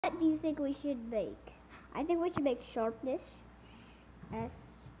What do you think we should make? I think we should make sharpness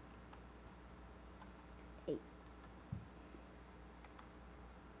S 8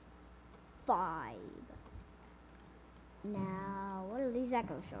 5. Now, what are these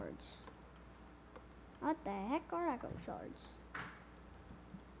echo shards? What the heck are echo shards?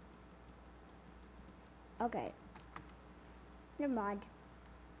 Okay. Never mind.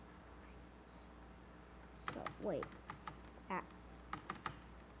 So, wait. Ah.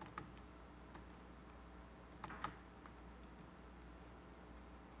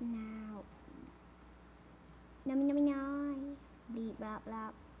 Now. Nummy. Bleep, blah, blah.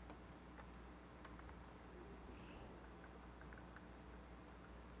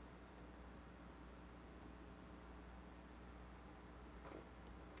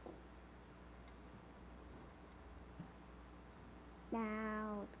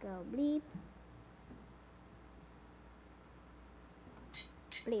 Now, let's go bleep.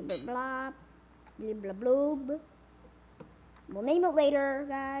 Bleep, blah, blah. Bleep, blah, bloob. We'll name it later,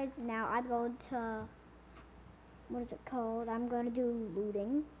 guys. Now, I'm going to, what is it called? I'm going to do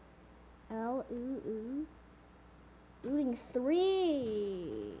looting. L-O-O. Looting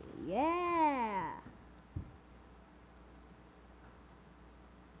 3. Yeah.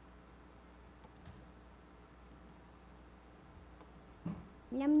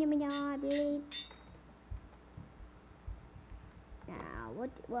 Yum, bleep. Now, what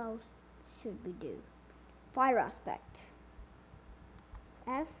else should we do? Fire aspect.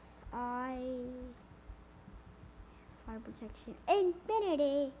 F-I... Fire protection.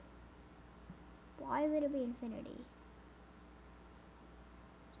 Infinity! Why would it be infinity?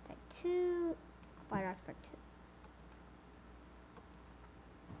 Aspect 2. Fire aspect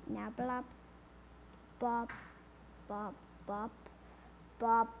 2. Now, blop. Bop. Bop. Bop.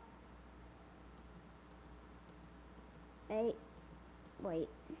 Bop. Hey. Wait.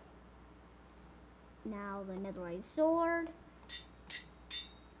 Now the netherite sword.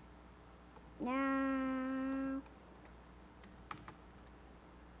 Now.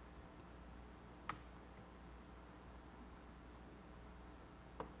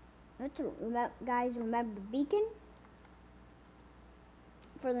 Let's guys remember the beacon.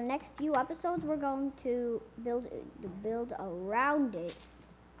 For the next few episodes, we're going to build around it,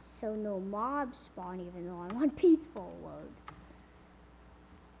 so no mobs spawn. Even though I'm on peaceful mode.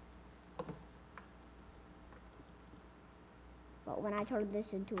 But when I turn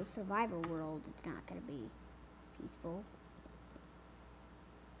this into a survivor world, it's not going to be peaceful.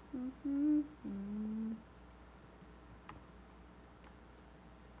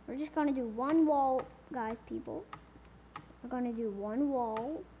 We're just going to do one wall, guys, people. We're going to do one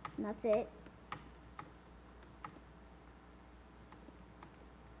wall, and that's it.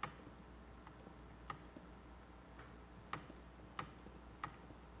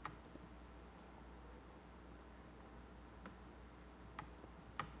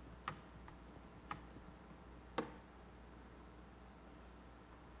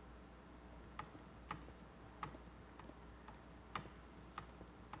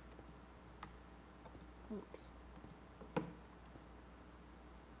 Oops.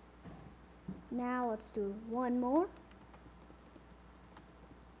 Now let's do one more.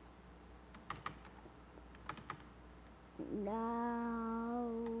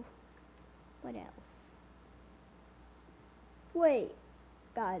 Now, what else? Wait,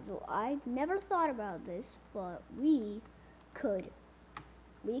 guys, well, I've never thought about this, but we could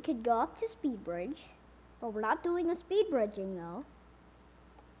go up to speed bridge, but we're not doing a speed bridging though.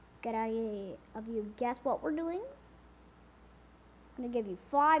 Get any of you guess what we're doing? I'm gonna give you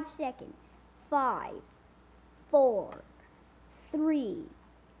 5 seconds. 5, 4, 3,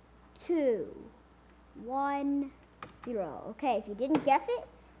 2, 1, 0. Okay, if you didn't guess it,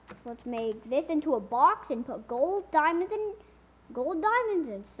 let's make this into a box and put gold diamonds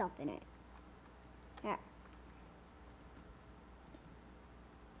and stuff in it. Yeah.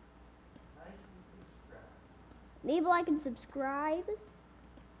 Leave a like and subscribe.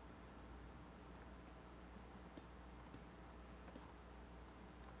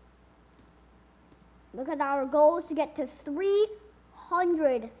 Look at our goal is to get to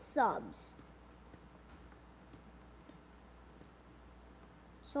 300 subs.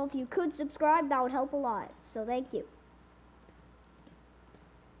 So if you could subscribe, that would help a lot. So thank you.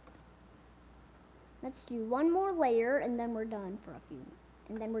 Let's do one more layer and then we're done for a few.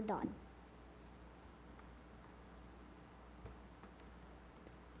 And then we're done.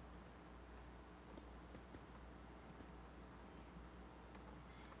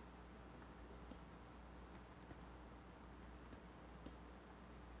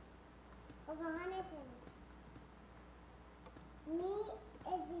 Me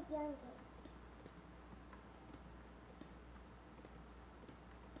is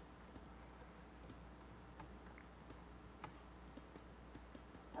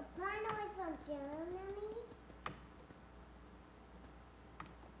Germany?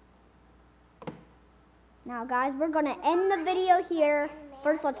 Now, guys, we're gonna end the video here.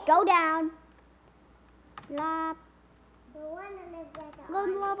 First, let's go down. Lap. Go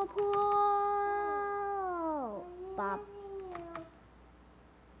in the lava pool. Bop.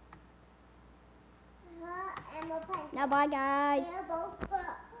 Now, bye, guys. They're both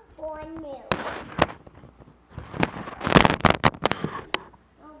born new.